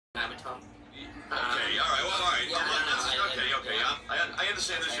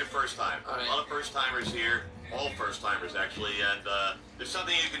understand this is your first time. Right. A lot of first-timers here, all first-timers actually, and there's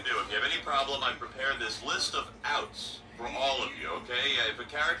something you can do. If you have any problem, I've prepared this list of outs for all of you, okay? If a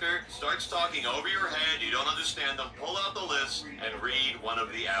character starts talking over your head, you don't understand them, pull out the list and read one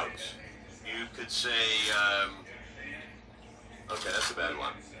of the outs. You could say, okay, that's a bad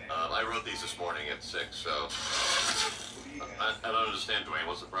one. I wrote these this morning at 6, so I don't understand, Dwayne.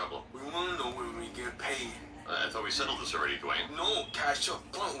 What's the problem? We want to know when we get paid. I thought we settled this already, Dwayne. No, cash up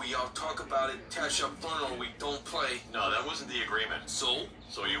front. We all talk about it. Cash up front or we don't play. No, that wasn't the agreement. So?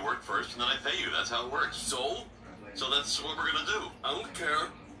 So you work first and then I pay you. That's how it works. So? So that's what we're gonna do. I don't care.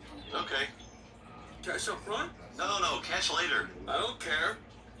 Okay. Cash up front? No, cash later. I don't care.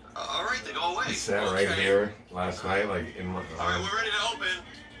 All right, then go away. He sat right Okay. here last night, like in my. All right, we're ready to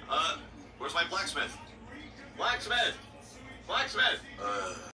open. Where's my blacksmith? Blacksmith! Blacksmith!